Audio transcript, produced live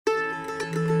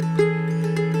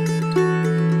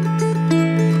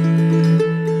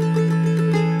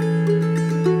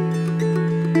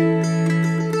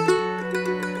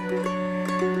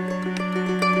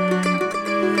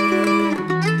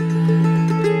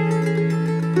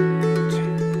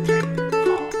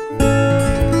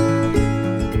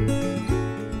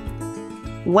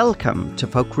Welcome to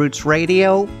Folk Roots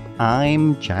Radio.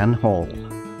 I'm Jan Hall.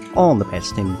 All the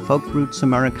best in folk roots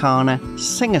Americana,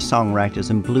 singer-songwriters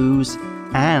and blues,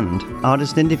 and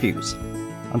artist interviews.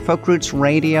 On Folk Roots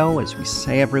Radio, as we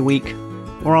say every week,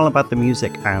 we're all about the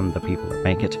music and the people that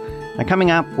make it. Now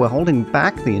coming up, we're holding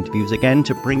back the interviews again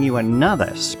to bring you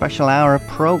another special hour of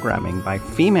programming by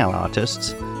female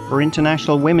artists for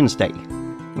International Women's Day.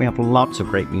 We have lots of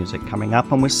great music coming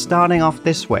up, and we're starting off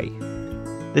this way.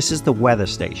 This is the Weather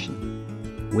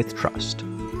Station with Trust.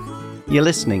 You're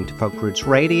listening to Folk Roots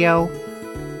Radio,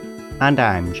 and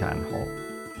I'm Jan Hall.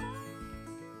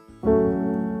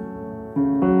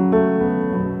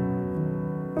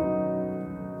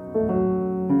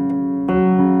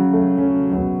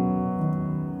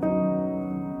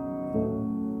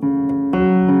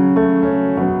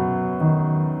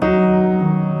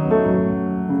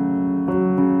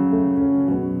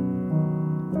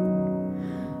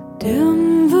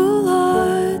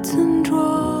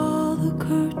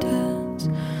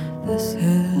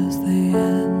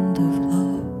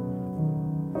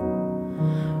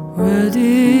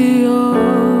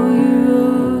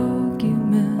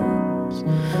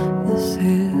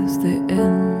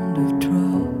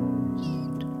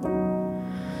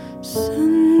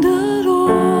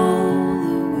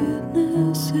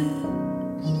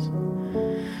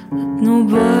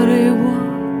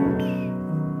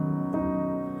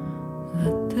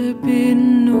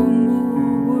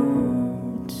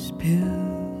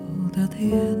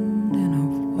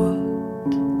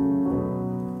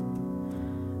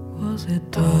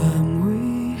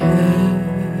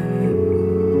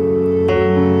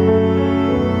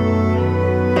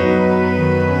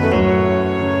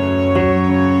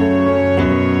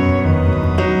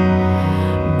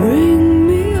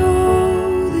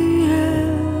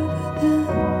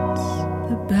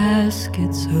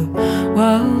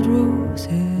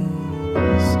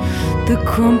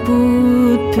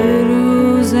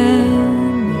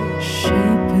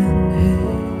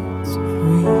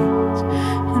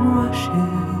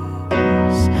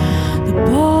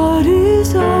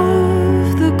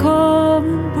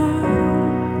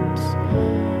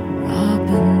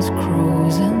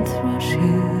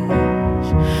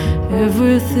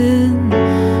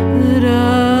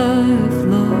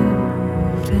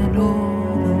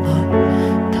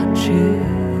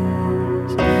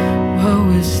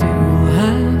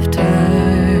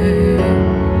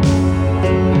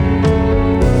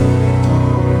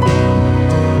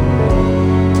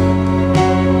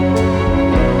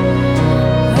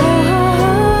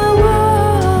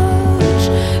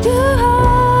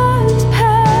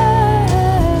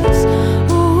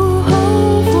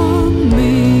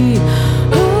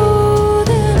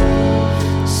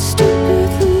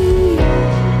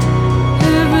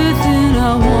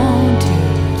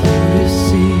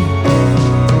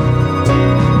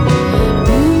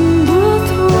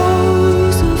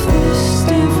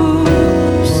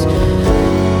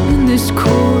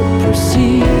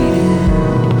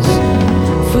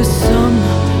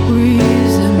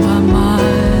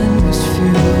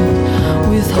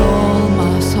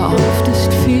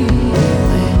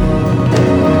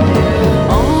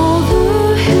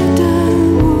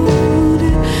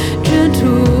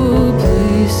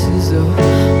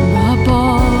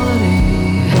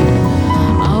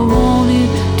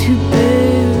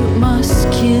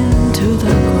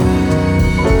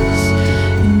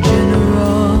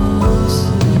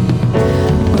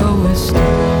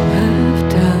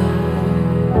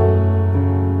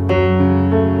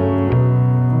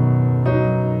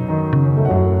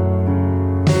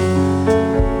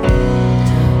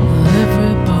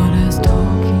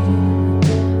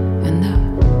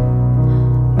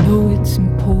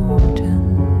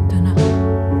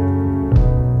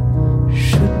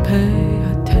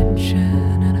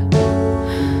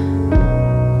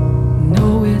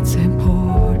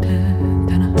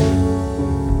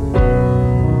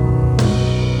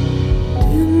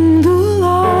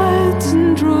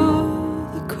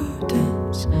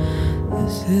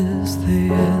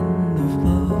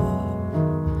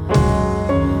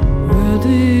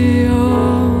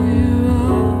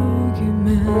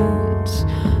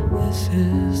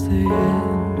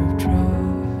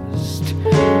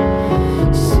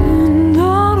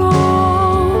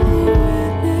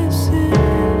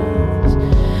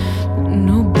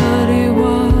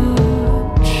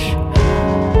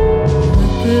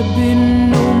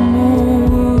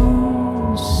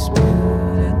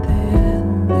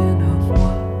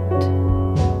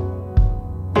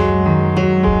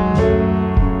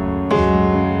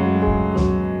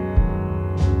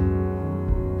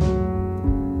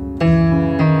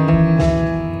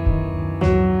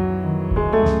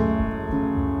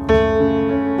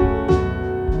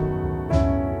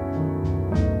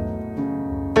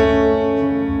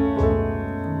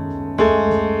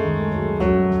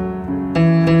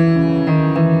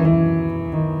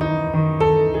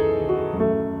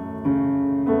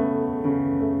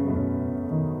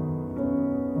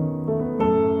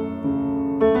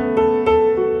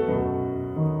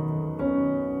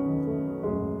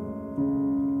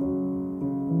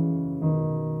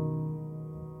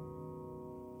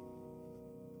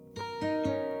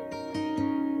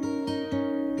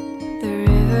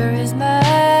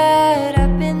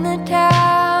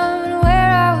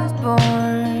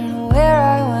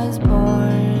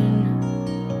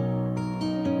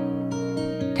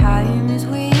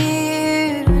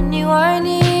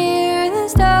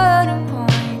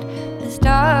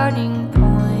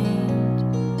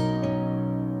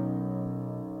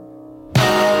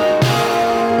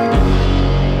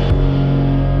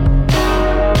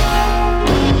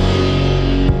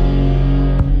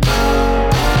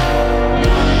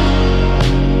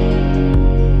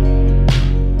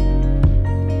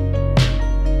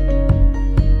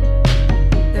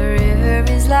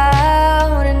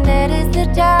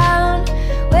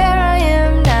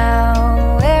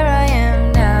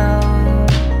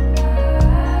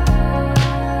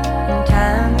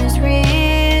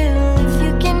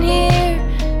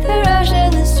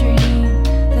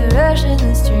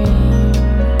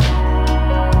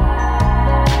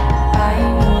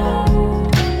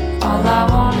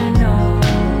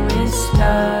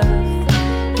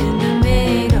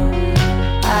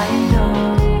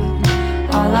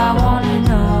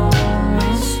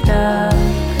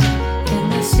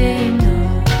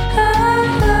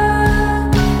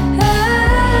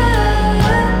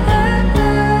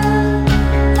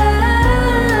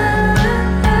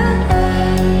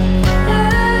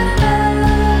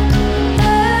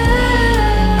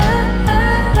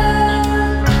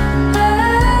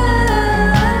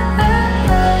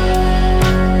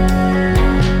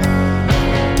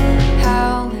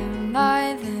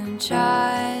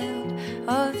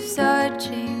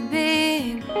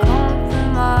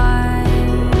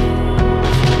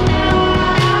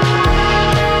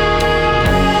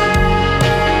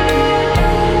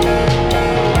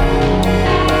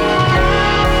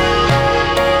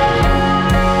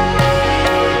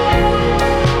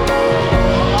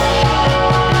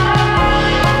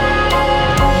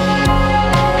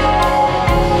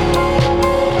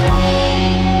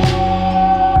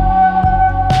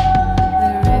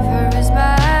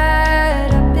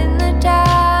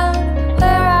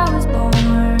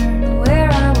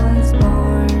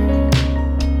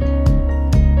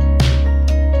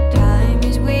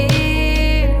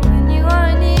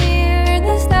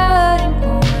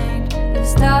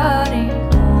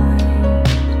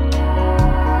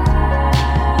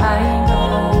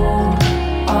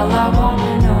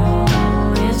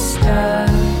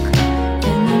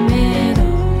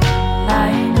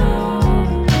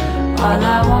 All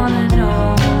I wanna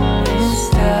know is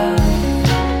stuff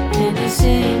in the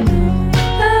city moon.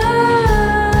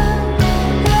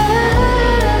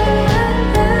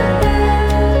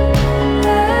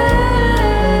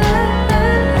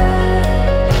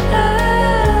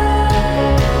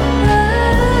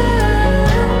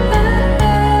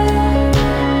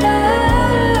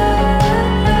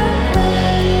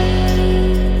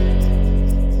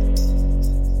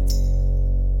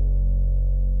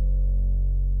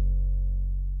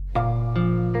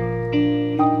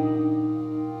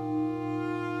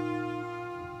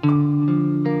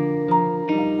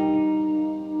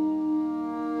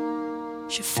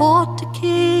 She fought to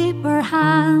keep her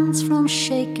hands from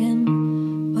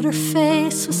shaking, but her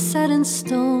face was set in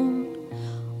stone.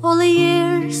 All the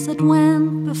years that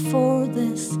went before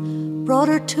this brought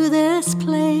her to this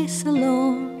place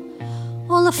alone.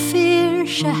 All the fear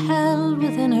she held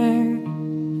within her,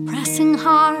 pressing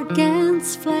hard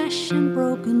against flesh and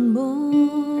broken bone.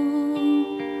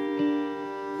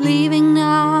 Leaving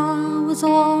now was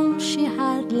all she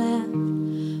had left,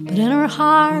 but in her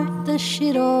heart that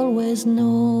she'd always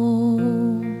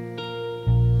known.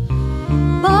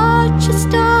 But she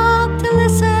stopped to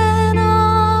listen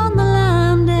on the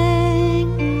landing.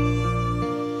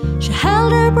 She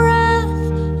held her breath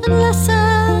and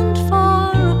listened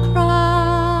for a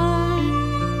cry.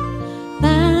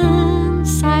 Then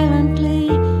silently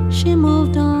she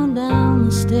moved on down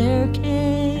the staircase.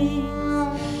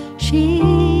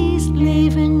 She's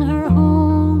leaving her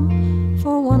home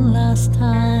for one last time.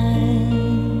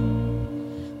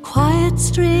 Quiet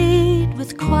street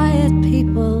with quiet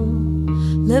people,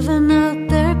 living out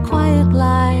their quiet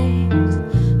lives.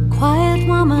 Quiet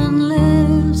woman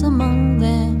lives among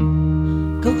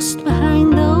them, ghost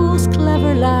behind those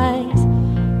clever lies.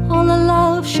 All the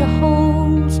love she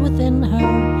holds within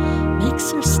her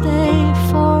makes her stay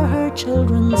for her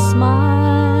children's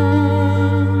smiles.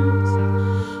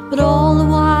 But all the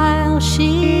while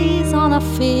she's on a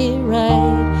fear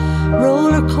ride,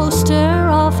 roller coaster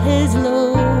of his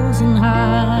lows and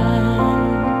highs.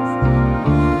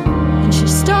 And she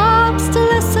stops to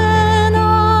listen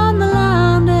on the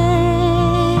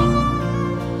landing.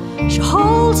 She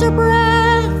holds her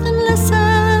breath and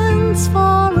listens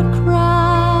for a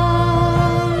cry.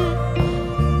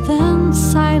 Then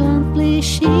silently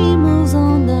she moves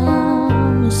on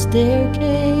down the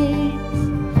staircase.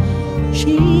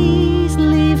 She's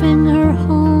leaving her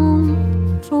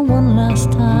home for one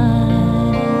last time.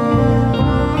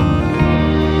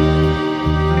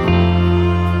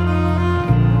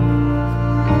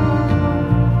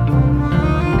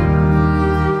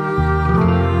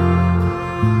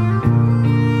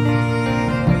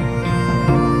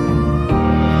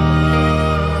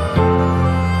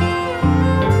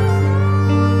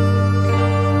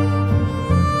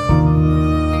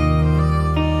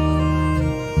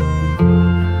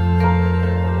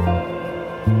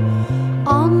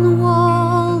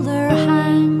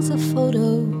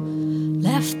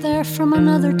 From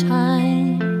another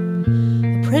time,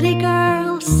 a pretty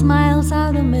girl smiles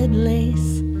out amid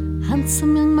lace,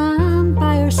 handsome young man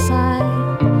by her side.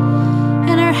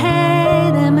 In her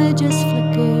head images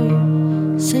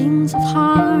flicker, scenes of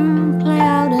harm play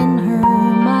out in her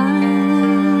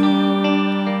mind.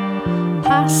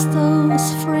 Past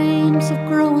those frames of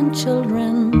growing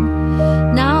children,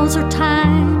 now's her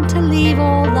time to leave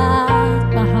all that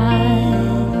behind.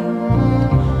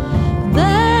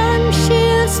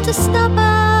 To stop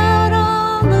out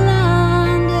on the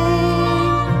landing,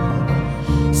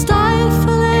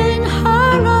 stifling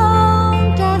her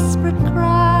own desperate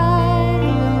cry.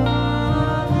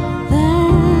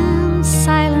 Then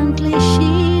silently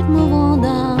she'd move on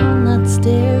down that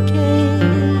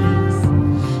staircase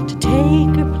to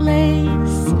take her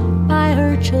place by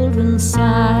her children's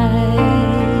side.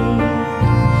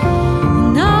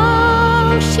 And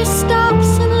now she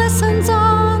stops and listens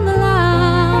on the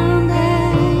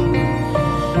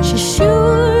She's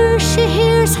sure she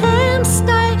hears him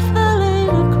stifling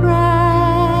a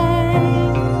cry.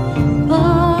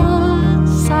 But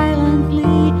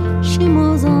silently she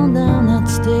moves on down that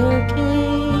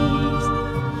staircase,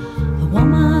 a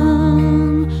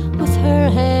woman with her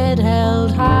head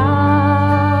held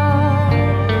high.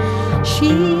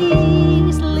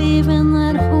 She's leaving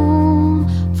that home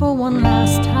for one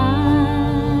last time.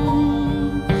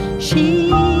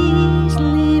 She's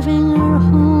leaving her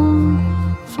home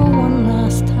for one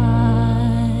last time.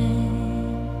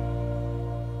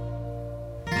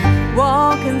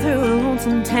 Walking through a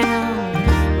lonesome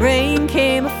town, rain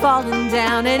came a-falling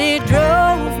down, and it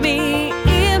drove me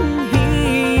in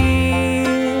here,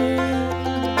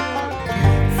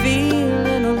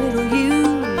 feeling a little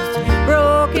used,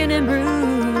 broken and bruised.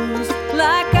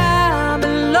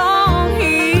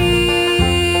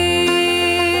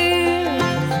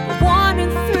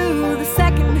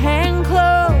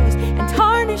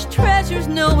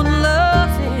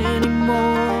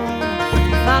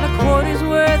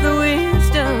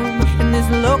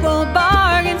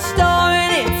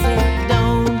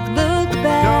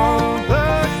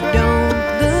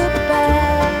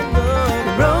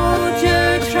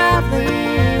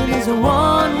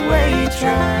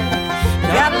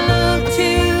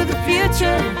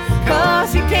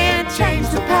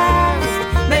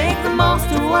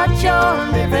 what you're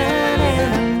living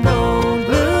in. Don't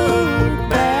look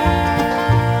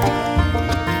back.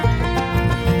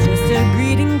 Just a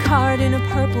greeting card in a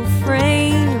purple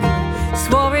frame,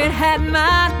 swore it had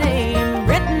my name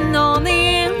written on the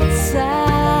inside.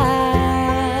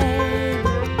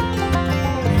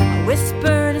 I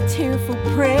whispered a tearful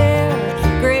prayer,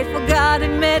 grateful God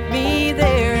had met me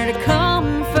there to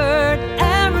comfort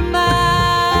and remind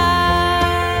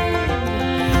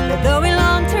that though we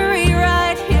long to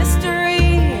rewrite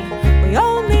history, we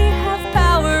only have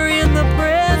power in the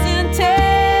present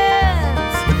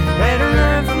tense. Better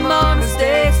learn from our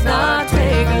mistakes, not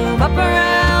take them up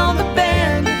around the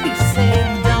bend. He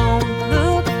said, don't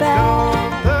look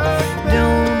back,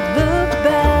 don't look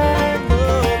back.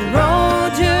 The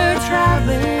road you're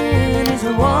traveling is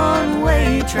a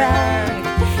one-way track.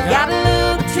 Gotta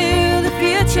look to the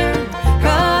future,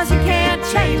 'cause you can't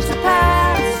change the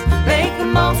past. Make the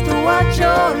most of what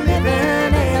you're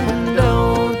living in.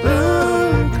 Don't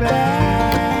look back.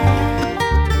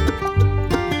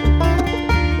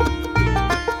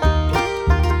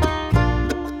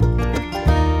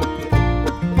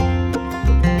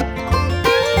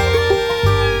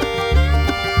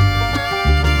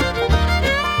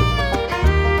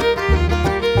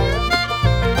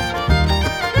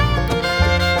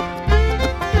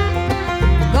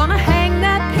 Gonna hang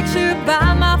that picture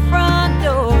by my front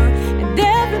door, and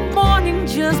every morning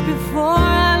just before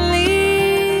I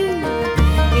leave,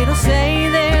 it'll say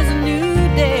there's a new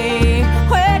day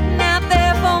waiting out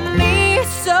there for me.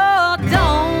 So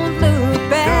don't look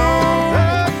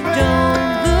back,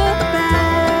 don't look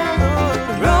back.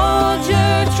 The road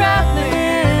you're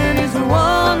traveling is a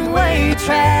one-way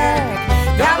track.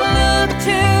 Gotta look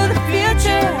to the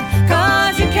future,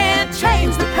 'cause you can't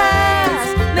change the past.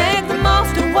 Make the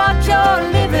most of what you're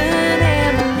living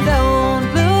in. Don't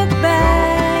look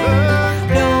back,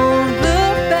 don't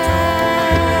look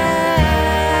back.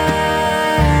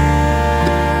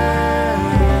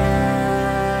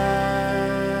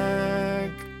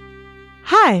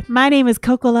 Hi, my name is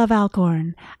Coco Love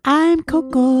Alcorn. I'm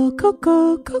Coco,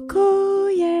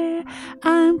 yeah.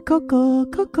 I'm Coco,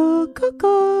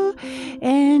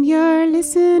 and you're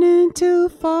listening to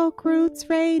Folk Roots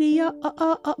Radio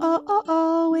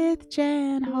with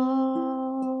Jan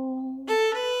Hall.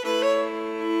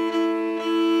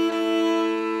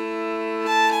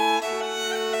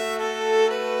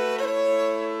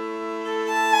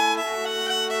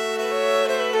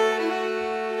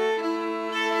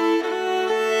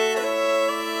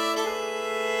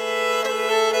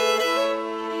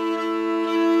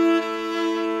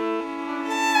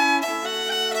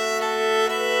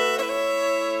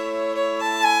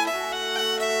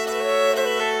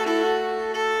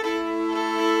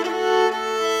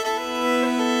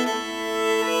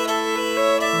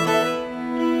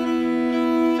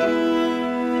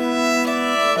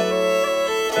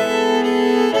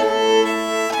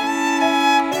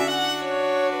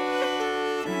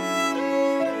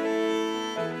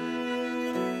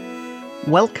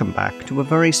 Welcome back to a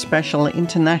very special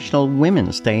International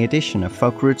Women's Day edition of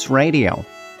Folk Roots Radio.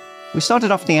 We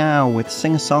started off the hour with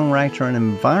singer-songwriter and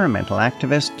environmental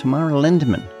activist Tamara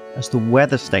Lindemann as the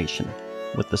weather station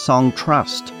with the song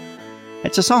Trust.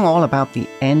 It's a song all about the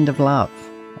end of love,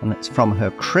 and it's from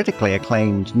her critically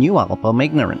acclaimed new album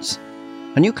Ignorance,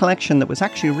 a new collection that was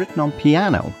actually written on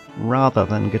piano rather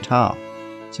than guitar.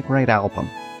 It's a great album.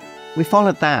 We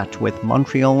followed that with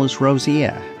Montreal's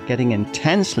Rosier, getting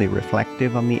intensely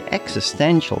reflective on the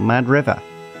existential Mad River,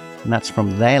 and that's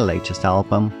from their latest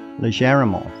album, Le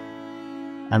Géramont.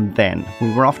 And then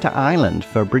we were off to Ireland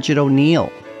for Bridget O'Neill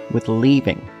with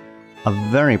Leaving, a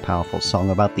very powerful song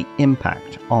about the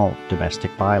impact of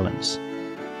domestic violence.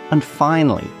 And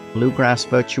finally, bluegrass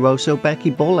virtuoso Becky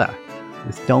Buller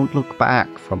with Don't Look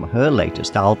Back from her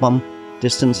latest album,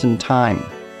 Distance in Time.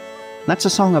 That's a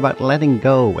song about letting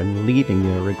go and leaving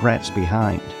your regrets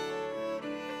behind.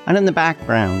 And in the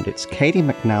background, it's Katie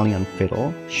McNally on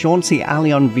fiddle, Chauncey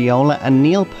Alley on viola, and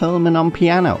Neil Pearlman on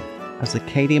piano as the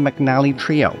Katie McNally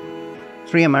Trio.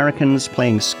 Three Americans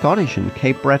playing Scottish and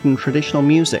Cape Breton traditional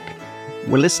music.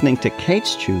 We're listening to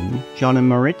Kate's tune, John and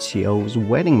Maurizio's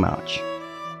Wedding March.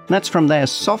 And that's from their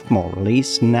sophomore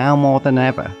release, Now More Than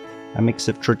Ever, a mix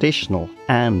of traditional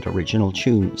and original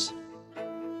tunes.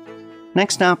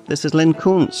 Next up, this is Lynn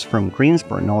Kuntz from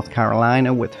Greensboro, North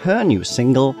Carolina, with her new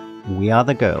single, We Are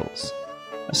the Girls.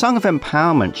 A song of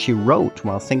empowerment she wrote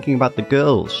while thinking about the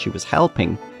girls she was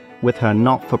helping with her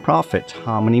not-for-profit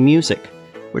Harmony Music,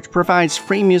 which provides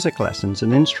free music lessons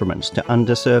and instruments to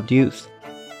underserved youth,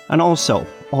 and also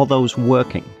all those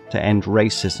working to end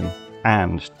racism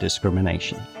and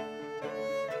discrimination.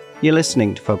 You're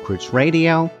listening to Folk Roots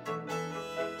Radio,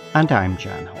 and I'm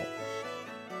Jan Hall.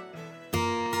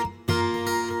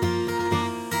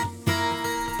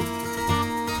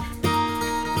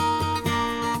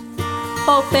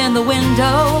 Open the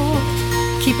window,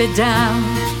 keep it down.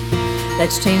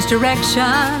 Let's change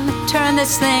direction, turn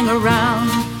this thing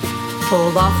around.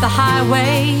 Pull off the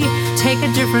highway, take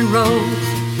a different road.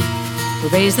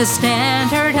 Raise the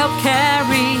standard, help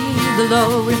carry the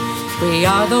load. We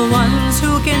are the ones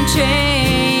who can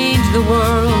change the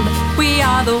world. We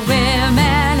are the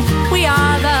women, we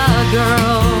are the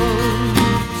girls.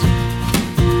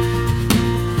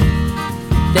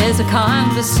 There's a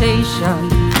conversation,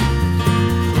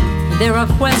 there are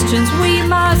questions we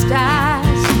must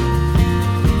ask.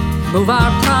 Move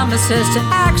our promises to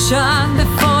action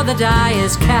before the die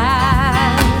is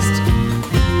cast.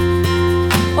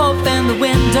 Open the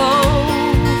window,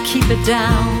 keep it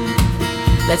down.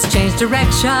 Let's change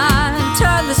direction,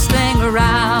 turn this thing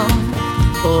around.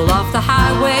 Pull off the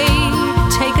highway,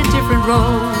 take a different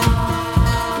road.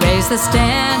 Raise the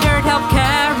standard, help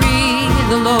carry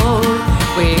the load.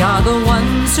 We are the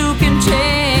ones who can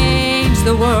change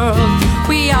the world.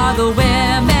 We are the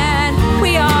women,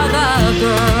 we are the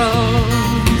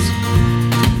girls.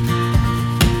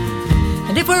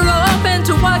 And if we're open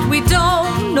to what we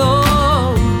don't know,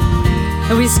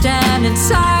 and we stand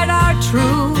inside our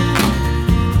truth,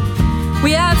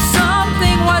 we have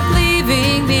something worth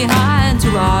leaving behind to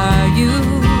our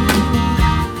youth.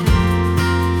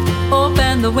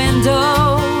 Open the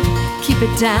window, keep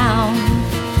it down.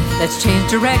 Let's change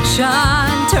direction,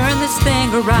 turn this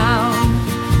thing around.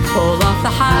 Pull off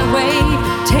the highway,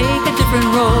 take a different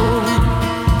road.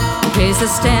 Raise the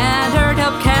standard,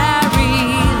 help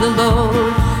carry the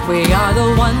load. We are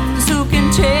the ones who can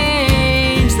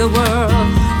change the world.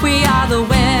 We are the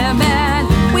women,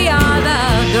 we are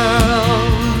the girls.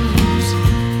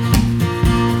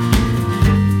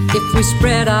 If we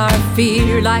spread our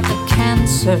fear like a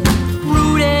cancer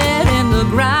rooted in the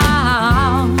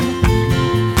ground,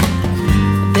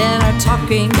 then our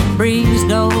talking brings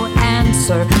no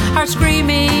answer, our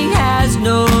screaming has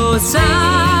no sound.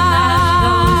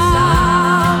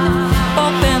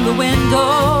 Open the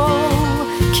window,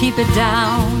 keep it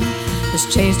down. Let's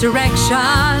change direction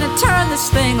and turn this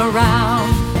thing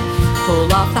around.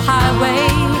 Pull off the highway,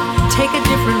 take a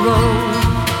different road.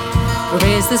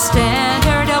 Raise the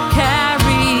standard, help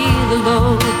carry the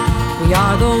load. We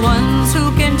are the ones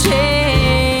who can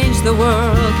change the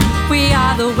world. We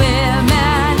are the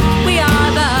women, we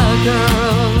are the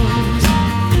girls.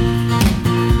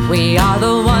 We are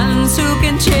the ones who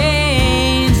can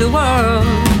change the world.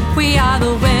 We are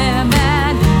the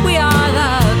women, we are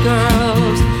the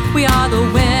girls. We are the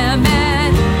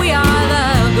women, we are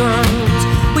the girls.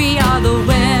 We are the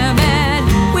women,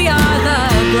 we are the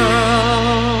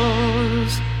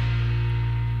girls.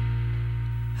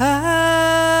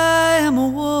 I am a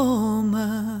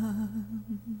woman,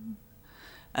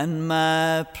 and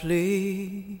my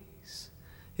place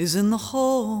is in the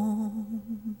home,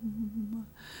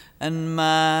 and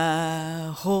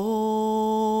my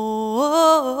home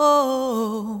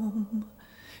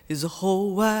is a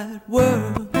whole wide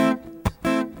world.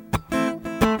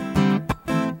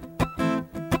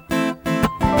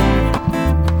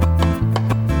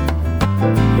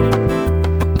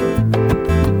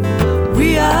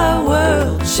 We are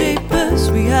world shapers,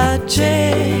 we are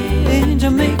change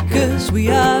makers, we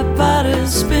are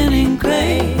potters spinning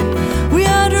clay, we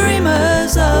are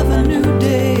dreamers of a new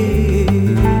day.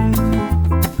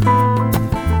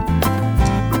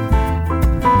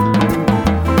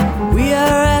 We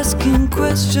are asking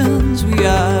questions, we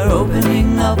are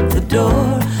opening up the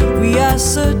door, we are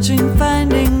searching,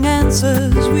 finding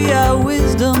answers, we are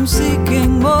wisdom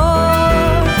seeking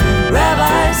more.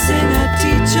 Rabbi, singer,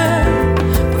 teacher,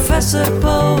 professor,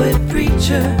 poet,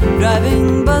 preacher,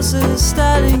 driving buses,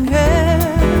 styling hair.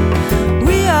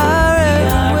 We are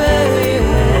everywhere.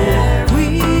 We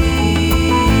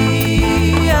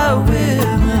are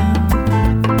women.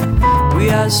 We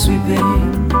are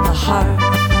sweeping the heart.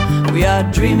 We are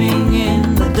dreaming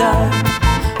in the dark.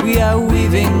 We are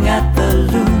weaving at the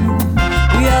loom.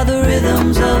 We are the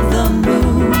rhythms of the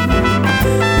moon.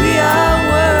 We are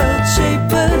world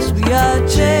shapers, we are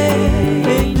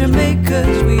change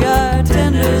makers, we are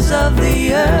tenders of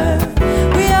the earth,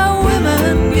 we are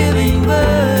women giving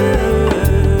birth.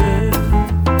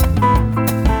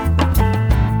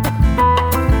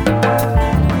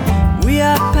 We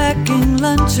are packing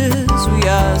lunches, we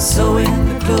are sewing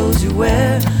the clothes you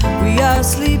wear, we are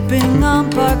sleeping on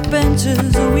park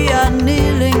benches, we are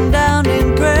kneeling down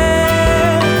in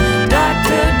prayer.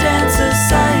 Doctor, dancer,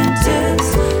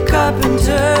 scientist,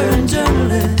 carpenter and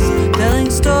journalist,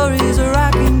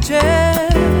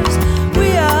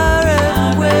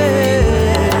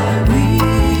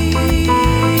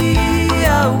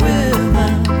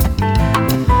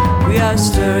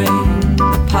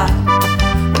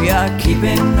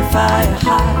 keeping the fire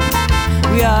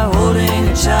high. We are holding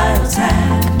a child's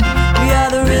hand. We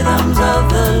are the rhythms of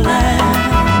the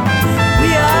land.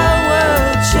 We are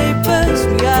world shapers.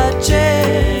 We are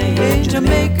change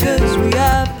makers. We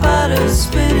are potters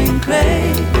spinning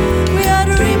clay. We are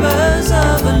dreamers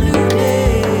of a new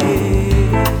day.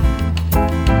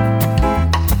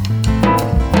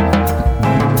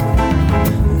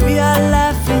 We are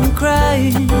laughing,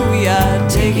 crying. We are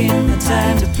taking the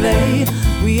time to play.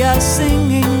 We are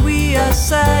singing, we are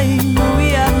sighing,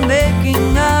 we are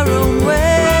making our own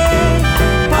way.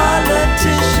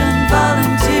 Politician,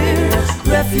 volunteer,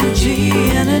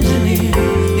 refugee and engineer,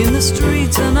 in the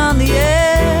streets and on the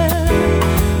air,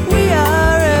 we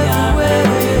are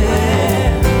everywhere.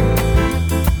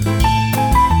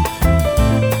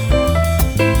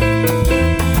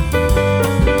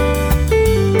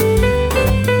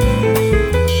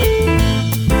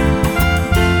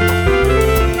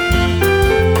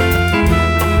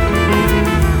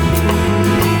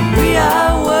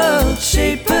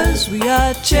 We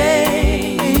are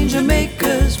change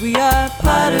makers, we are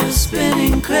potters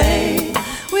spinning clay.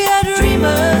 We are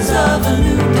dreamers of a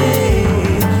new day.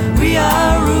 We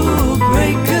are rule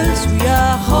breakers, we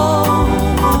are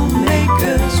home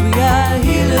makers. We are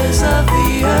healers of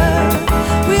the earth.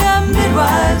 We are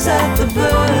midwives at the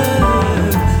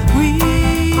birth. We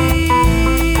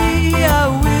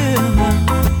are women,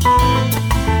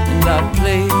 and our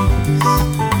place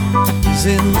is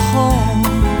in the home.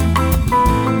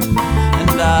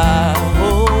 Our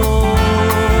home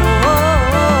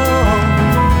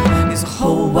is a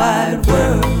whole wide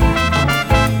world.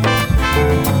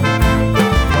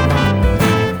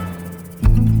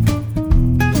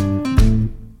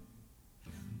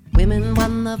 Women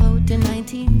won the vote in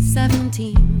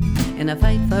 1917 in a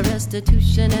fight for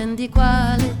restitution and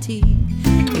equality.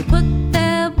 They put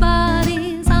their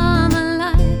bodies on the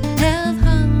line, health,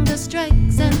 hunger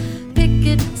strikes, and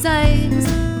picket signs.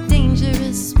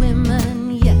 Dangerous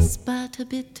women, yes, but a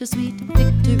bittersweet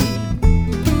victory.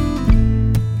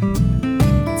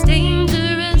 It's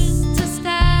dangerous to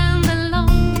stand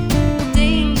alone,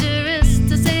 dangerous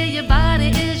to say your body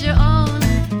is your own,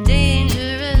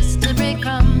 dangerous to break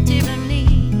from tyranny.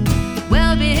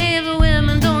 Well-behaved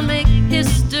women don't make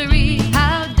history.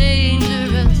 How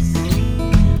dangerous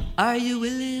are you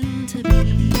willing to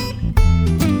be?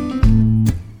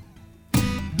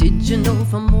 Did you know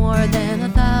for more than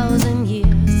 1,000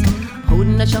 years,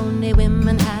 Haudenosaunee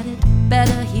women had it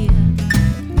better here?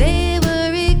 They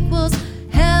were equals,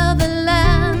 held the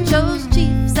land, chose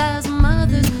chiefs as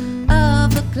mothers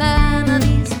of the clan. Of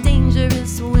these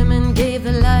dangerous women gave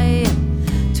the lie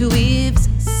to Eve's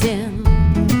sin.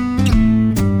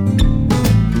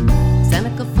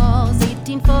 Seneca Falls,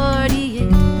 1848,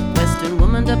 Western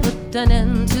woman to put an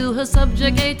end to her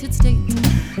subjugated state.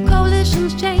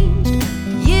 Coalitions changed,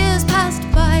 years passed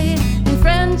by,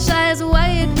 enfranchised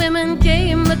white women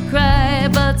came the cry,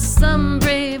 but some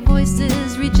brave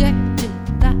voices rejected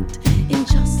that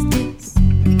injustice.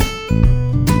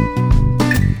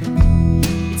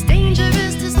 It's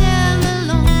dangerous to stand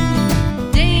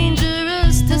alone,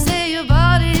 dangerous to say your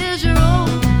body is your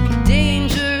own,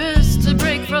 dangerous to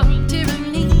break from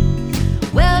tyranny.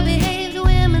 Well-behaved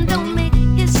women don't make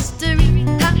history.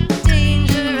 How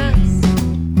dangerous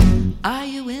are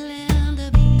you willing to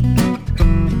be?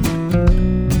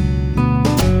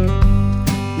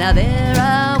 Now there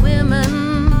are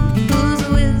women whose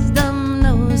wisdom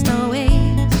knows no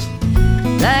age,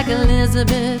 like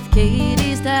Elizabeth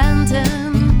Cady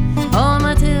Stanton or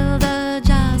Matilda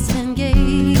Joslyn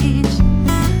Gage,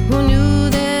 who knew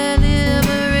their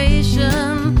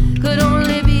liberation could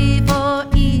only be for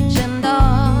each and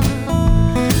all,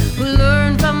 who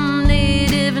learned from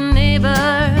native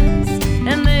neighbors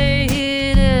and they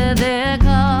heeded their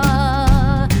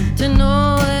call to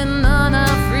know that none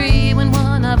are free when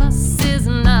one of us is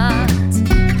not.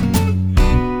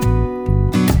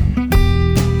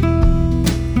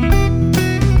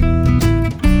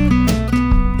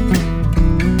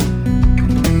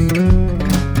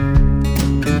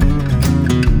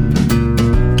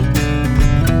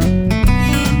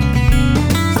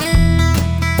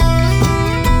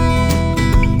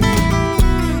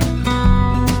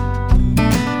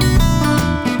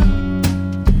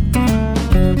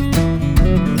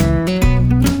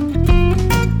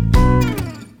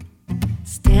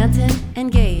 Stanton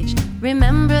and Gage,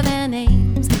 remember their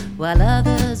names, while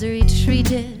others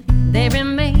retreated, they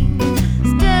remained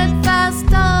steadfast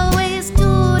always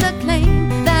to the claim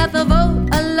that the vote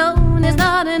alone is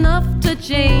not enough to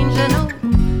change, no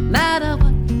matter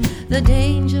what the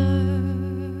danger.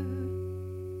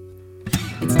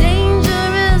 It's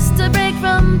dangerous to break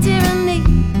from tyranny,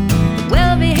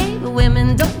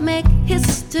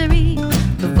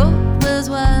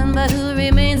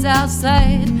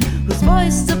 outside, whose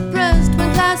voice suppressed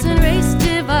when class and race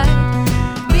divide.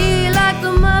 Be like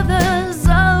the mothers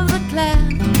of the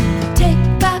clan,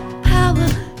 take back power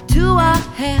to our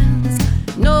hands,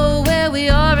 know where we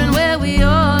are and where we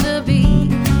ought to be.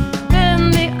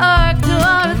 Bend the arc to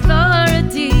our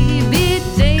authority, be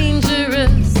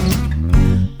dangerous.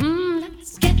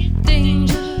 Let's get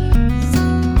dangerous.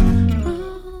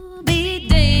 Be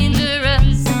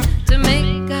dangerous to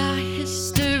make our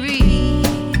history.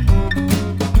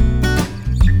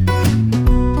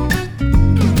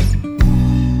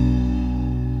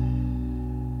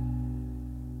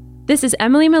 This is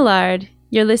Emily Millard.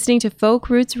 You're listening to Folk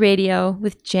Roots Radio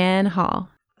with Jan Hall.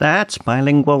 That's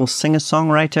bilingual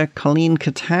singer-songwriter Colleen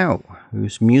Katow,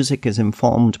 whose music is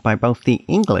informed by both the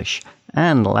English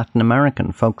and Latin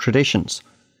American folk traditions,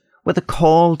 with a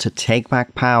call to take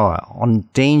back power on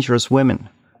dangerous women.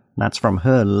 That's from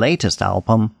her latest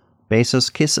album,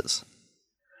 Besos Kisses.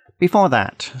 Before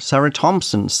that, Sarah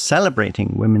Thompson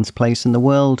celebrating women's place in the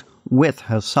world with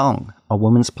her song, A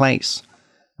Woman's Place.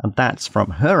 And that's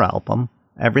from her album,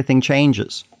 Everything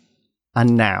Changes.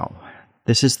 And now,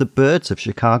 this is the Birds of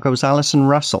Chicago's Alison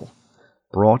Russell,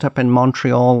 brought up in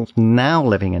Montreal, now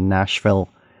living in Nashville,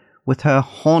 with her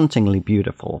hauntingly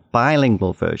beautiful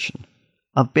bilingual version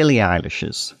of Billie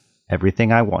Eilish's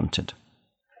Everything I Wanted.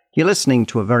 You're listening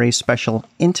to a very special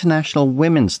International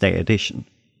Women's Day edition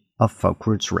of Folk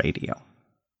Roots Radio.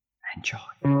 Enjoy.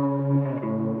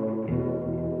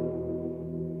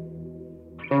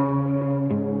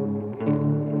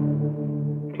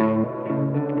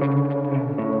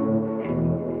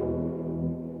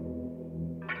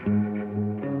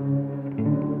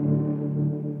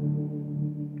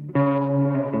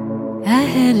 I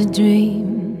had a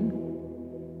dream,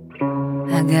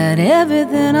 I got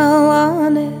everything I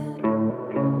wanted.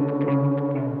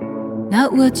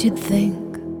 Not what you'd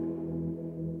think.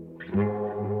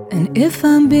 And if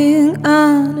I'm being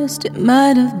honest, it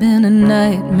might have been a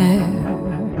nightmare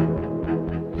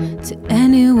to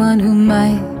anyone who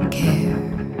might care.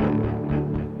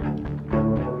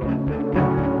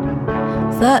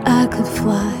 Thought I could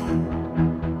fly,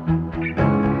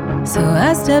 so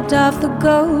I stepped off the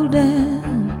golden.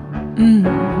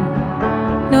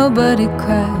 Nobody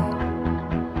cried,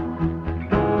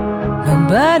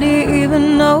 nobody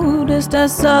even noticed. I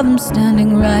saw them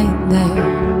standing right there.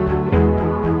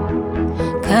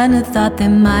 Kinda thought they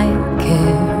might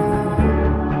care.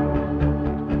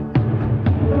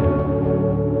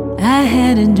 I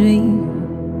had a dream,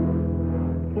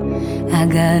 I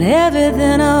got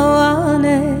everything I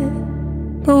wanted.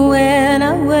 But when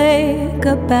I wake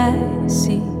up I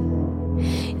see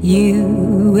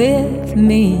you with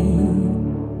me.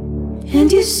 And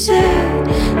you said,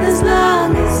 as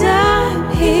long as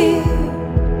I'm here,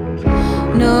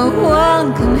 no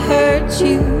one can hurt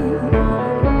you.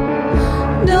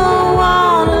 Don't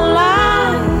wanna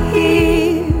lie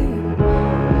here,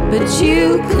 but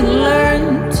you can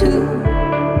learn to.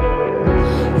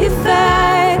 If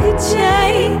I could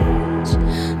change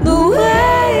the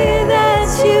way that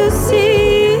you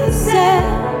see yourself,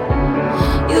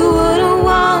 you wouldn't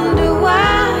wonder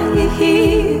why you're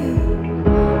here.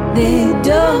 They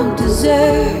don't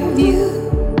deserve you.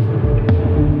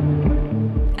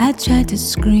 I tried to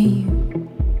scream,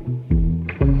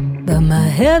 but my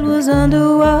head was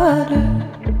underwater.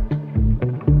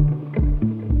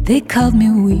 They called me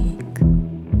weak,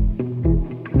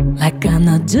 like I'm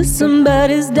not just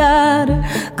somebody's daughter.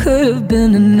 Could have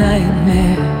been a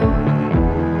nightmare,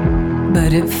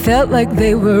 but it felt like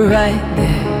they were right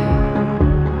there.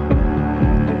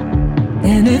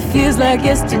 And it feels like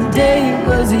yesterday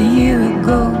was a year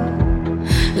ago.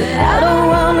 But I don't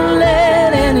wanna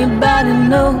let anybody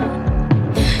know,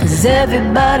 'cause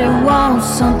everybody wants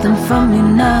something from me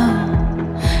now,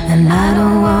 and I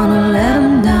don't wanna let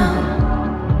them down.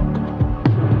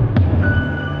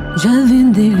 J'avais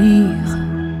un délire,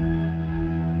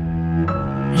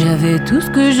 j'avais tout ce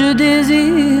que je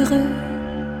désire.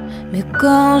 Mais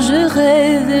quand je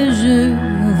rêve et je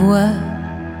me vois,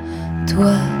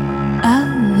 toi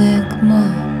avec moi,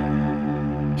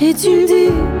 et tu me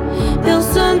dis,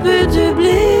 personne peut te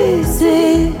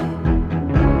blesser.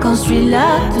 Quand je suis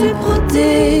là te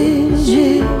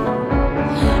protéger,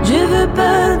 je veux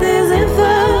pas des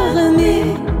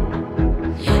infirmiers,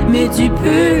 mais tu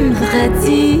peux me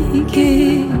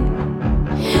pratiquer.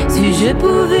 Si je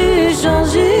pouvais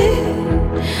changer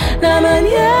la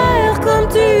manière comme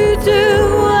tu te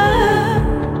vois,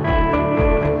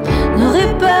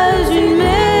 n'aurais pas une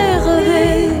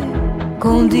merveille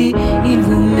qu'on dit il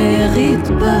vous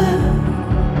mérite pas.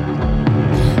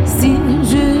 Si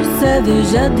je savais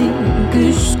jadis que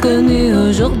je connais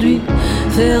aujourd'hui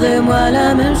ferait moi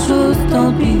la même chose,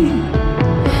 tant pis.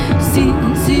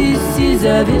 Si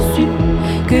j'avais su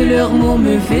que leur mot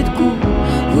me fait de coup,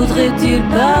 voudraient-ils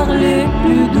parler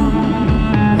plus doux?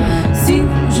 Si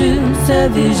je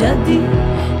savais jadis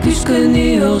que je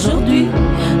connais aujourd'hui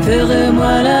ferait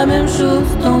moi la même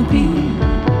chose, tant pis.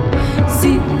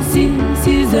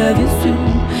 Si j'avais su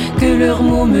que leur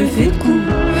mot me fait de coup,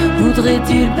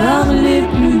 voudraient-ils parler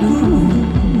plus doux?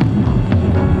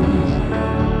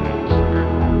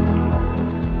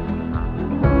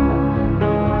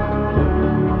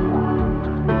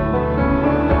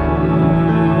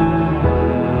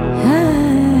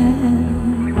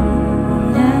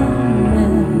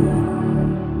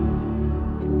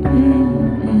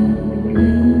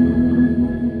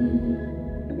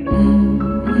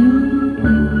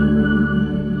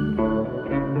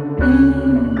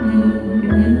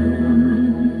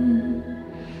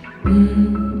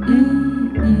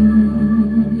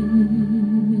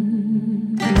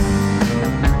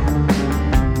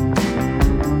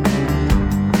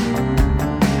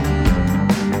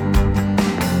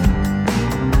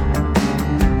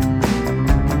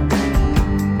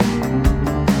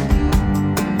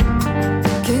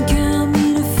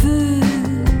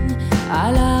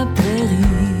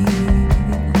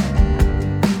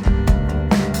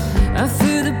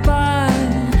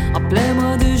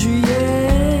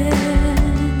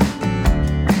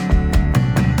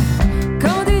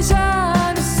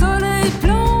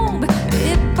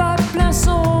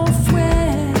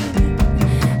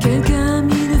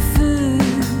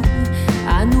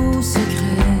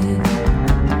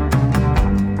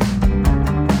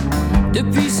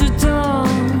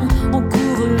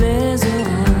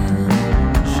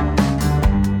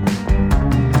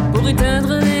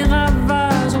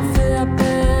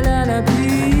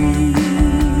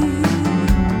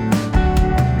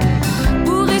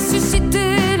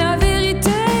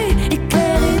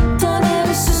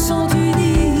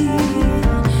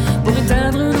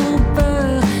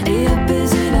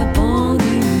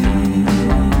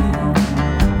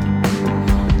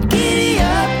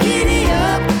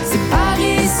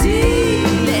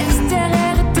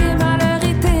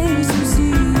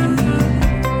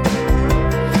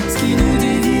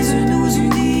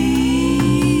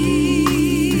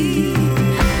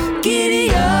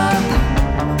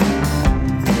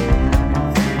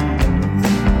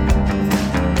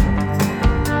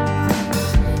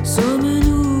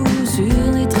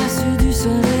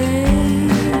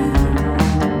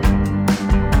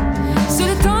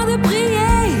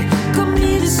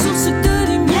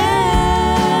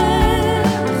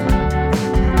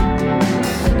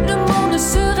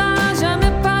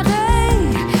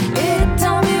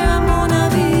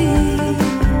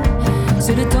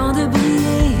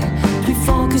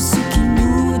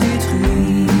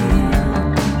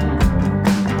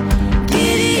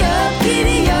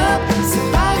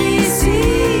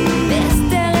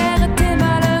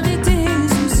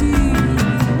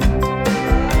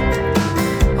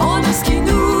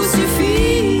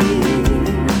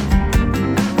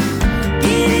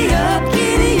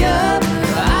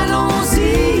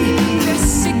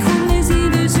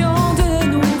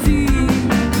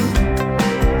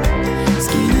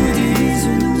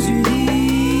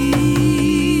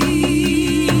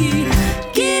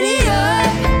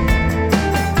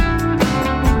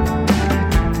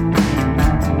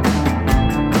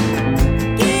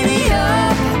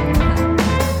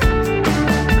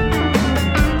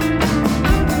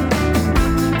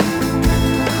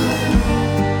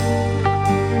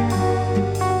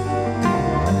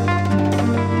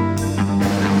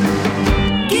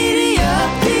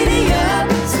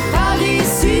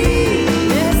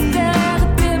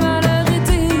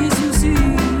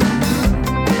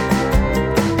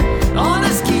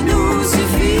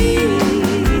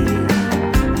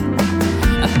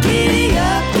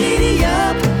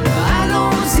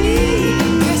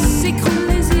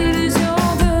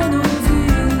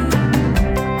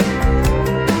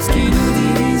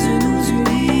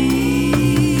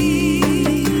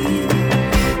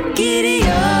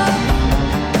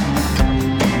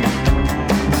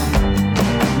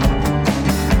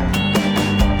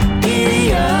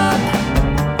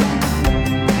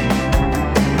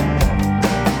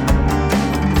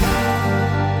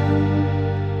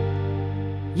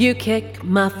 You kick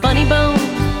my funny bone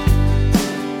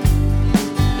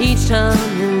each time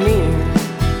you're near.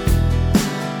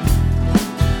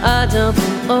 I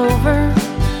double over,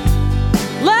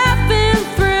 laughing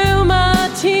through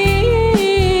my tears.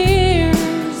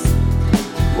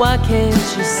 Why can't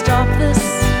you stop this?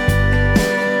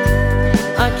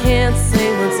 I can't say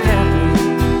what's happening.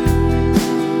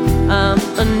 I'm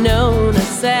a known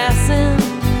assassin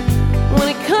when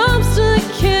it comes to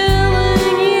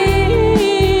killing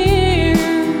years.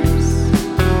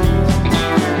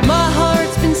 My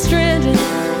heart's been stranded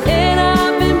and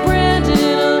I've been branded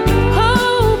a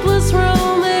hopeless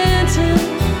romantic.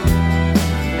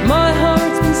 My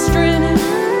heart's been stranded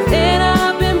and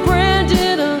I've been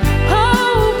branded a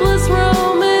hopeless romantic.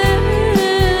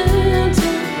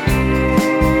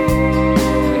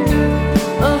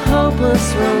 A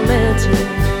hopeless romantic.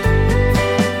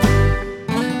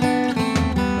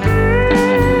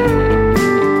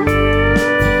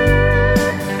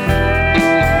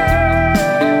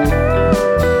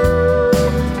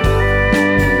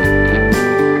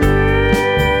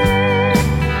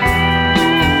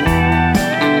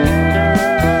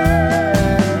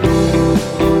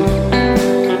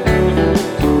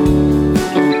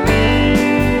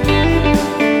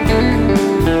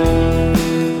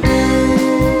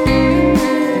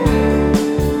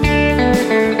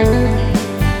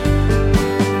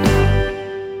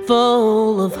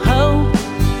 Full of hope,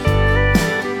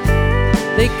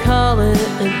 they call it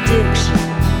addiction.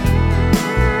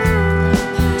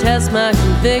 Test my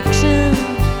conviction,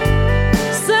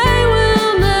 say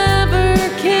we'll never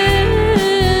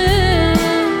kiss.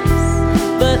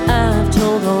 But I've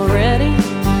told already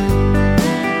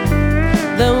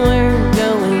that we're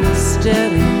going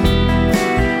steady,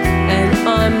 and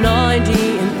I'm 90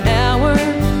 an hour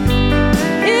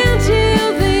into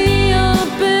the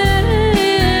abyss.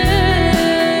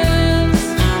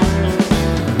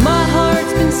 My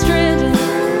heart's been stranded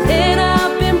and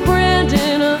I've been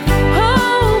branded a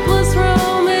hopeless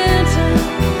romantic.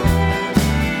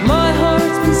 My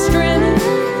heart's been stranded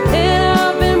and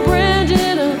I've been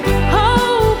branded a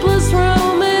hopeless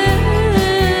romantic.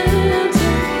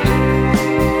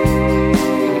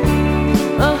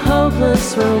 A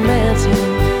hopeless romantic.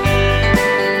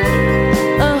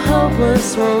 A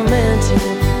hopeless romantic.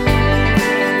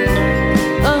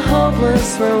 A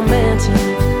hopeless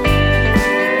romantic.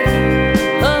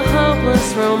 A hopeless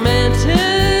romantic.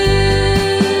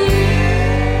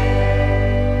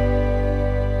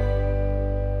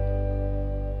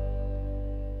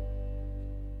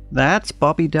 That's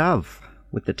Bobby Dove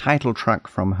with the title track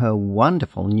from her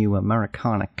wonderful new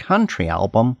Americana country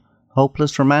album,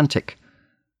 Hopeless Romantic,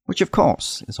 which of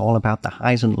course is all about the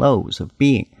highs and lows of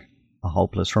being a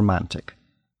hopeless romantic.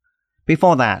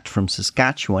 Before that, from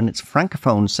Saskatchewan, it's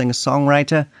Francophone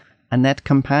singer-songwriter Annette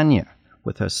Campagne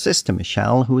with her sister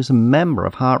Michelle, who is a member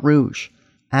of Heart Rouge,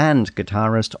 and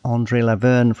guitarist André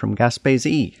Laverne from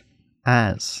Gaspésie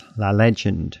as La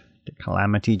Legend de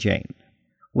Calamity Jane.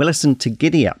 We listened to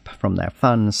Giddy Up from their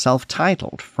fun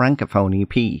self-titled Francophone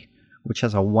EP, which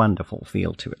has a wonderful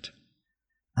feel to it.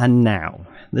 And now,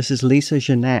 this is Lisa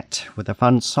Jeanette with a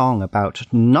fun song about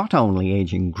not only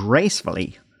aging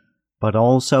gracefully, but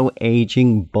also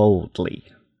aging boldly.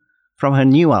 From her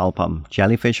new album,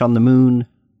 Jellyfish on the Moon,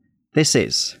 this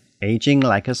is Aging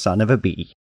Like a Son of a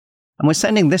Bee. And we're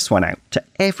sending this one out to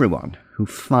everyone who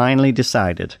finally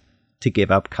decided to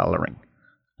give up colouring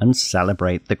and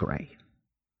celebrate the grey.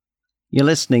 You're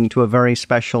listening to a very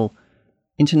special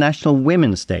International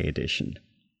Women's Day edition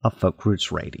of Folk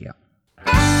Roots Radio.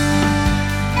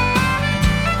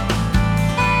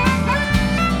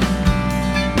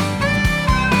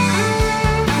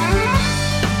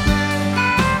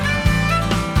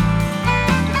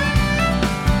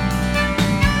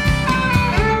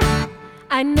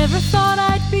 I never thought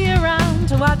I'd be around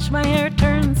to watch my hair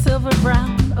turn silver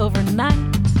brown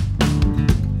overnight.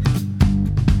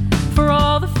 For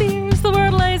all the fears the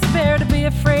world lays bare, to be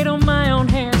afraid of my own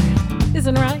hair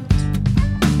isn't right.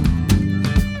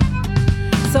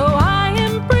 So I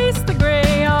embrace the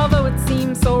gray, although it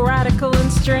seems so radical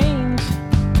and strange.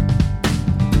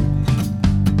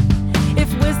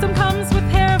 If wisdom comes with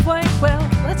hair of white, well,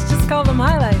 let's just call them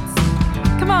highlights.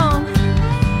 Come on,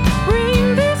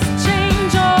 bring this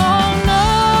change. Oh no,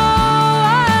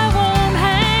 I won't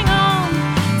hang on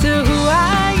to who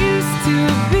I used to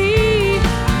be.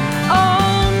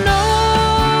 Oh no,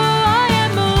 I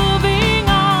am moving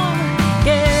on,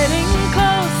 getting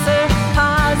closer,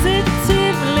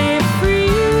 positively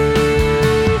free,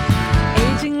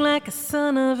 aging like a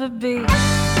son of a bee.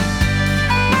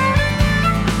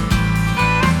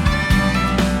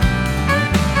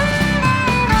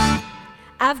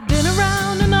 I've been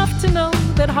around enough to know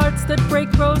that hearts that break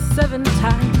grow 7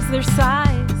 times their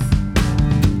size.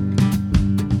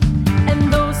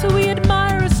 And those who we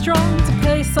admire are strong, to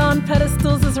place on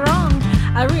pedestals is wrong,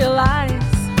 I realize.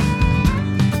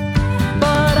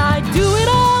 But I do it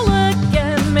all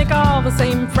again, make all the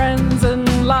same friends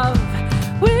and love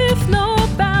with no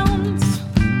bounds.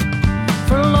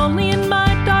 For lonely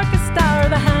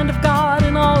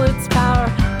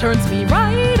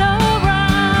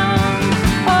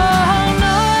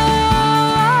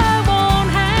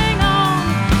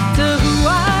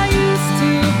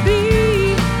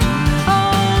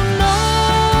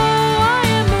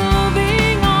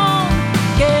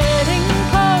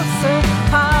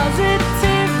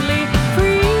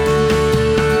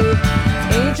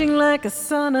like a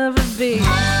son of a bee.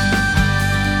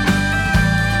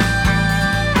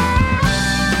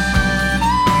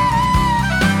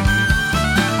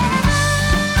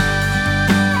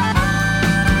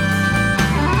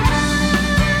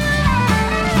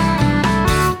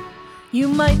 You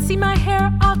might see my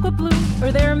hair aqua blue,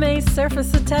 or there may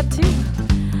surface a tattoo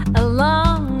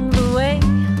along the way.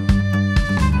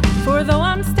 For though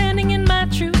I'm standing in my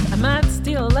truth, I might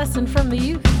steal a lesson from the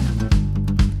youth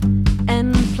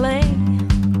and play.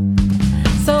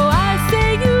 So I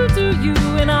say you do you,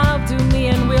 and I'll do me,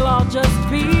 and we'll all just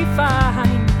be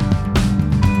fine.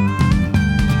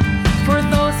 For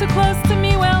those who close to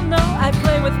me well know I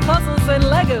play with puzzles and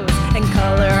Legos and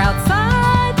color outside.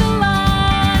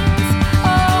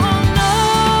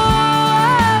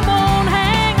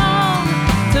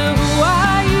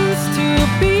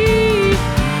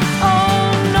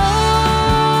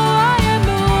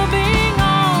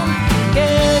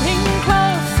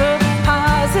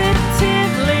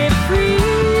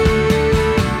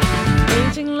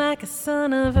 Like a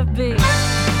son of a bee.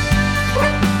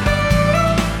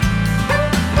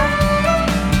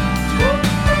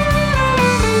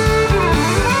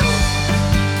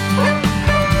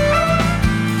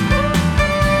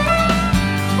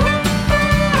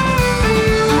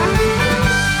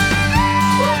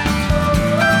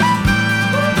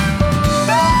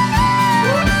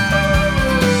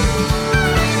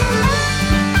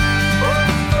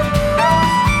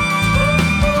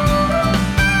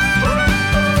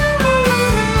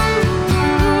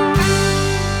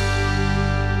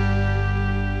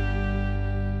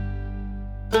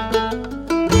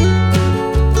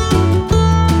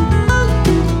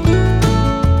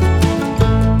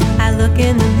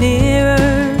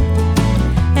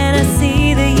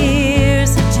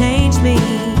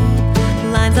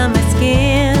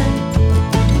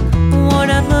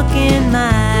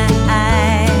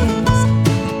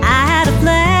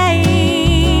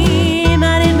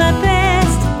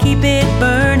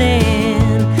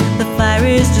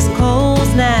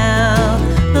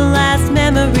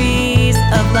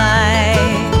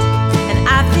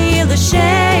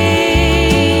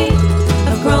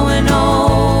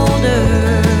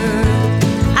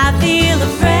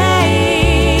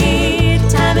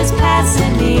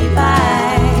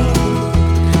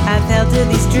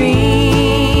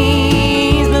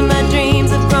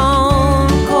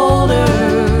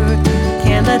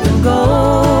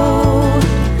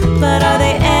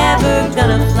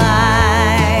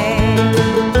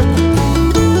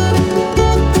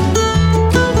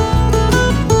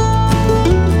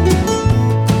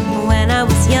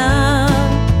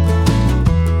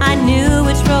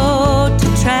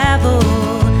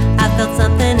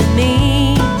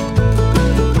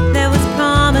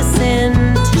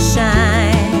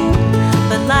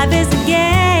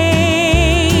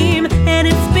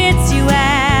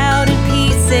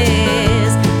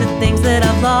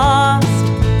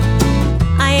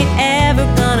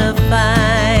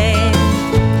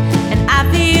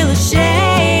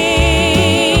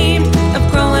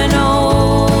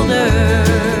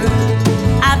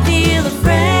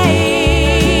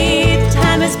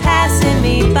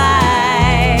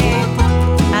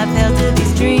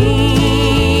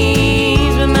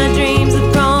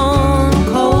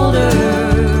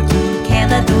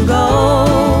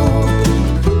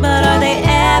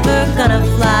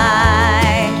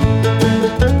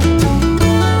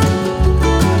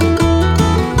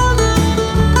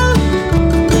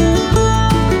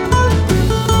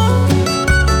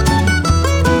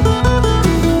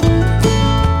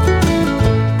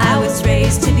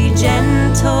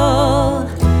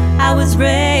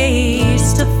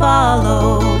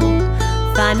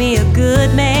 Find me a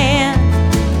good man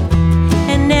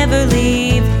and never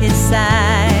leave his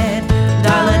side.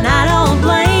 Darling, I don't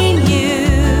blame you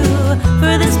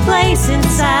for this place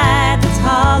inside that's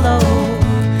hollow,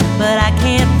 but I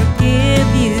can't forgive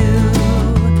you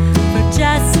for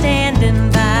just standing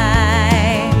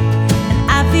by. And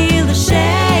I feel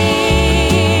ashamed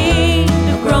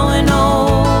of growing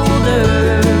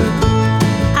older.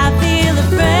 I feel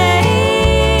afraid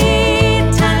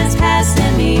time is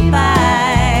passing me by.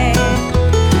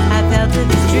 I've held to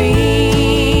these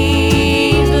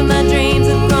dreams, but my dreams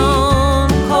have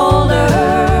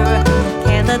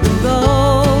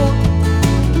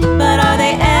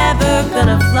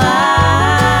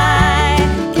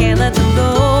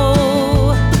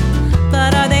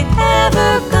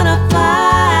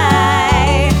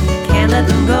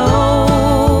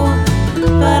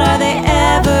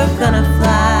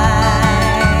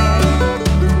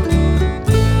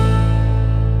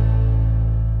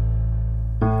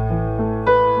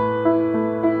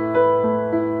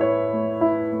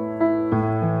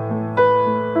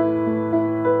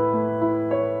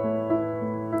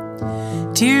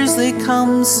Tears, they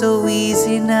come so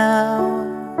easy now.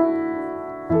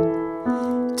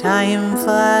 Time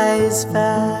flies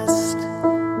fast.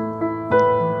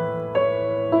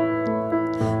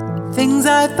 Things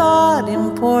I thought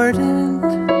important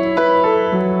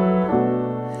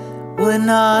would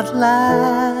not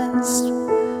last.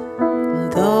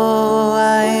 Though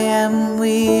I am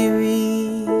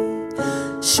weary,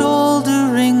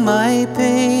 shouldering my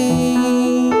pain,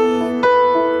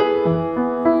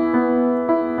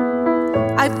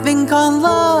 I think on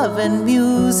love and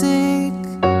music.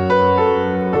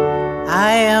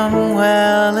 I am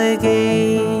well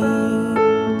again.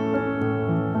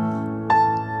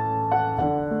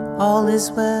 All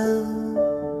is well.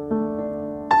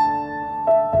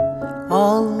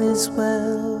 All is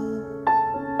well.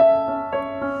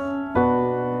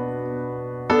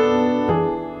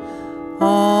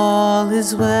 All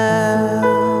is well.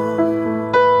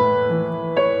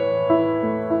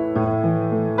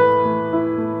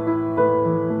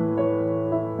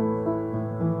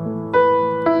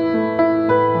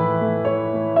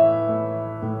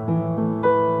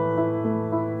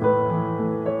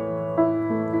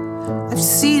 I've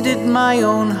seeded my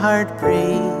own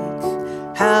heartbreak.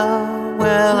 How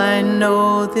well I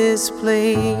know this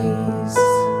place.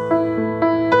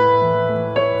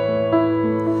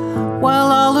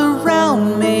 While all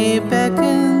around me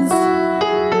beckons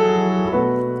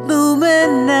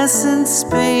luminescent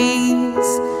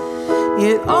space,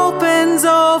 it opens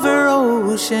over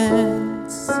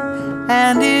oceans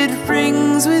and it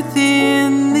rings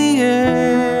within the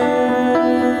earth.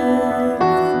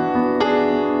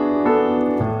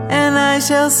 And I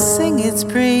shall sing its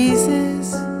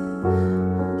praises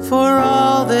for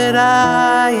all that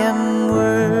I am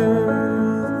worth.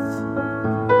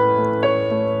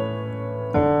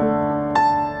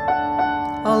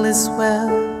 All is well.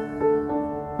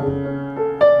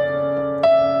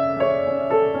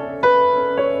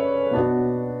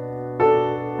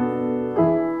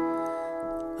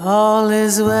 All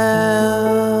is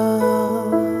well.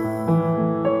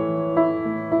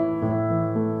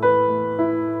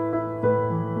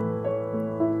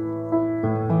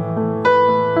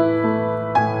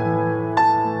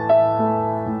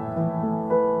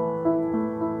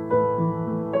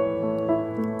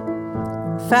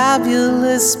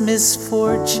 Fabulous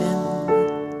misfortune,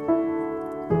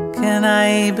 can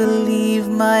I believe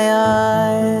my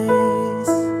eyes?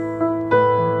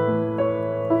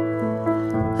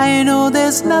 I know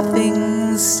there's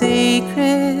nothing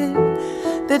sacred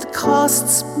that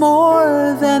costs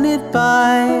more than it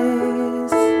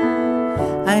buys.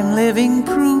 I'm living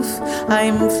proof,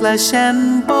 I'm flesh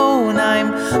and bone,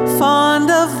 I'm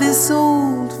fond of this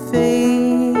old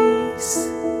face.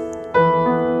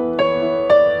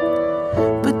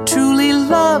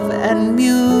 Love and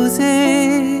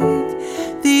music,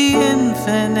 the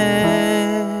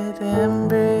infinite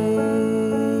embrace.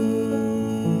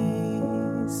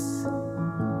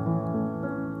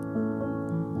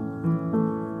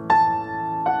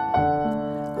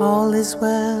 All is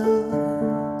well.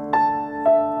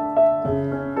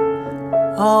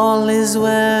 All is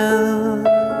well.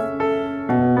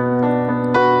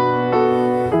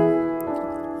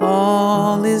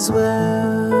 All is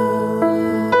well.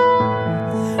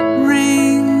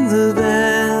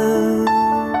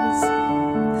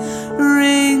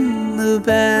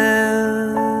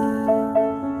 Bell.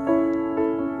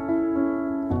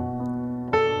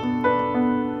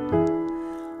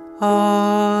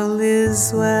 All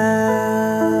is well.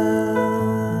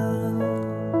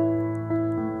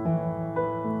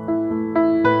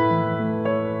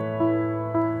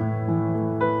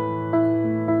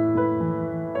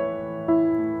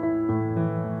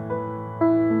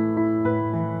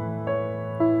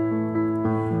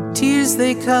 Tears,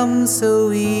 they come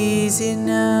so easy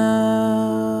now.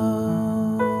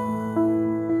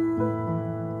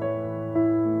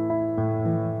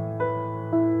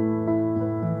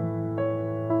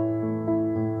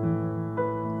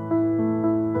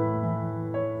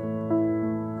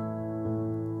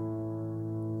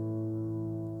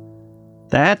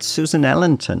 That's Susan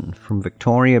Ellington from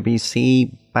Victoria,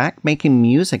 BC, back making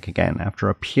music again after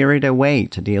a period away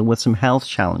to deal with some health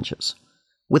challenges,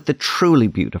 with the truly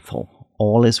beautiful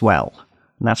All Is Well.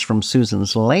 And that's from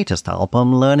Susan's latest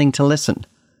album, Learning to Listen.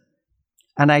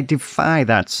 And I defy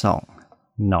that song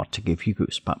not to give you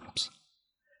goosebumps.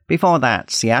 Before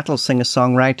that, Seattle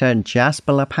singer-songwriter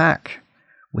Jasper Lepak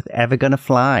with Ever Gonna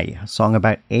Fly, a song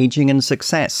about aging and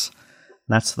success.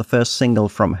 That's the first single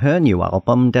from her new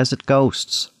album, Desert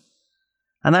Ghosts.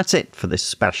 And that's it for this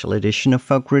special edition of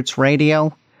Folk Roots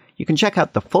Radio. You can check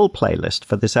out the full playlist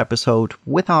for this episode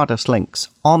with artist links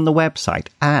on the website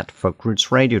at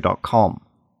folkrootsradio.com.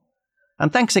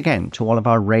 And thanks again to all of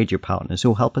our radio partners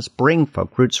who help us bring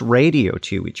Folk Roots Radio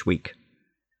to you each week.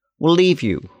 We'll leave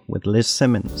you with Liz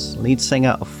Simmons, lead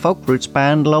singer of folk roots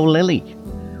band Low Lily,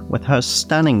 with her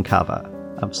stunning cover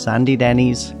of Sandy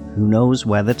Denny's Who Knows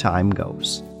Where the Time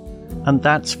Goes. And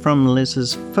that's from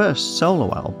Liz's first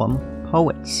solo album,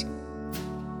 Poets.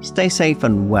 Stay safe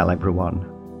and well, everyone.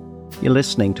 You're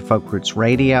listening to Folk Roots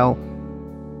Radio,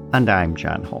 and I'm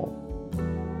Jan Hall.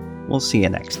 We'll see you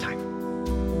next time.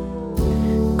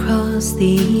 Across the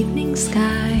evening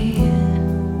sky,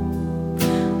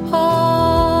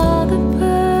 all the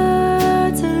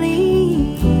birds are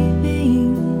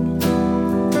leaving,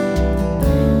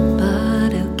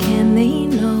 but how can they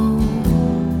know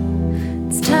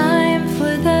it's time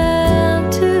for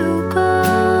them to go?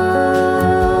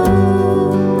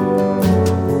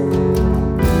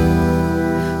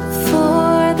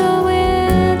 For the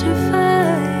winter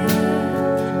fire,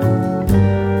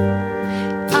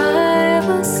 I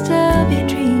will still be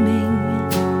dreaming.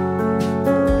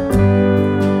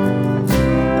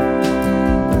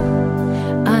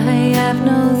 I have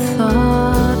no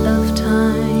thought of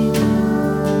time,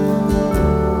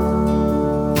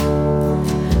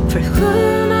 for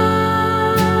who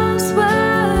knows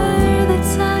where the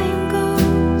time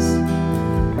goes?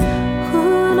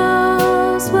 Who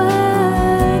knows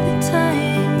where the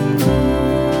time goes?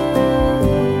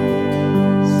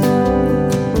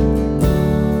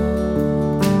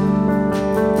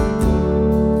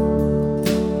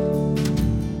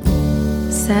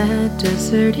 Sad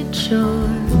deserted shore,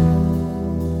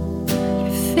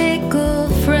 your fickle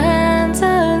friends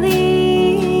are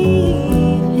leaving.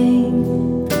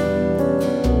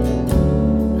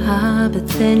 But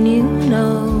then you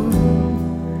know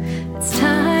it's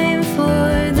time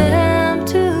for them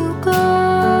to go.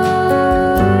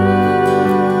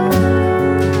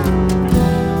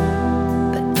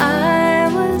 But I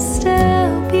will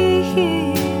still be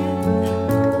here.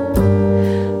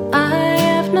 I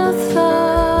have no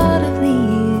thought of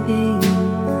leaving.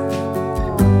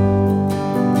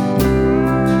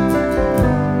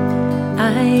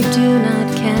 I do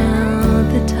not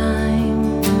count the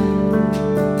time.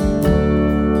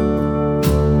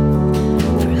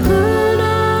 For who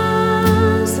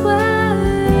knows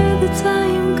where the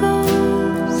time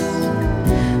goes?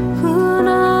 Who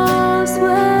knows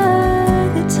where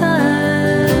the time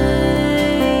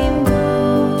goes?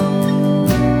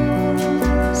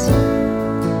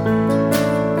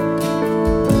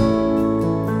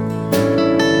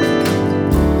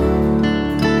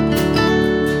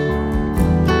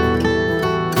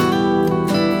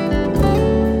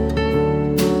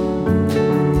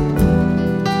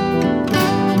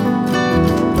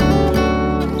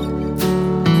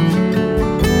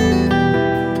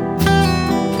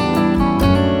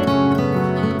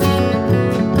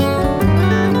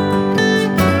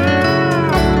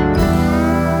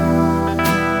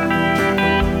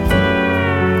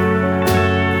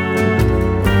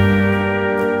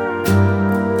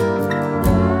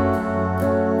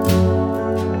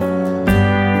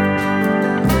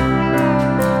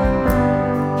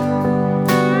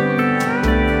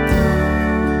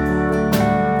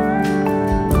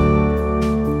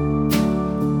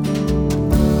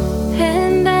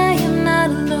 And I am not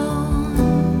alone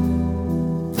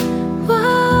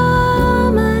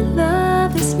while my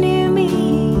love is near me.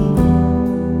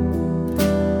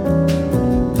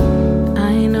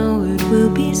 I know it will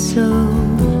be so.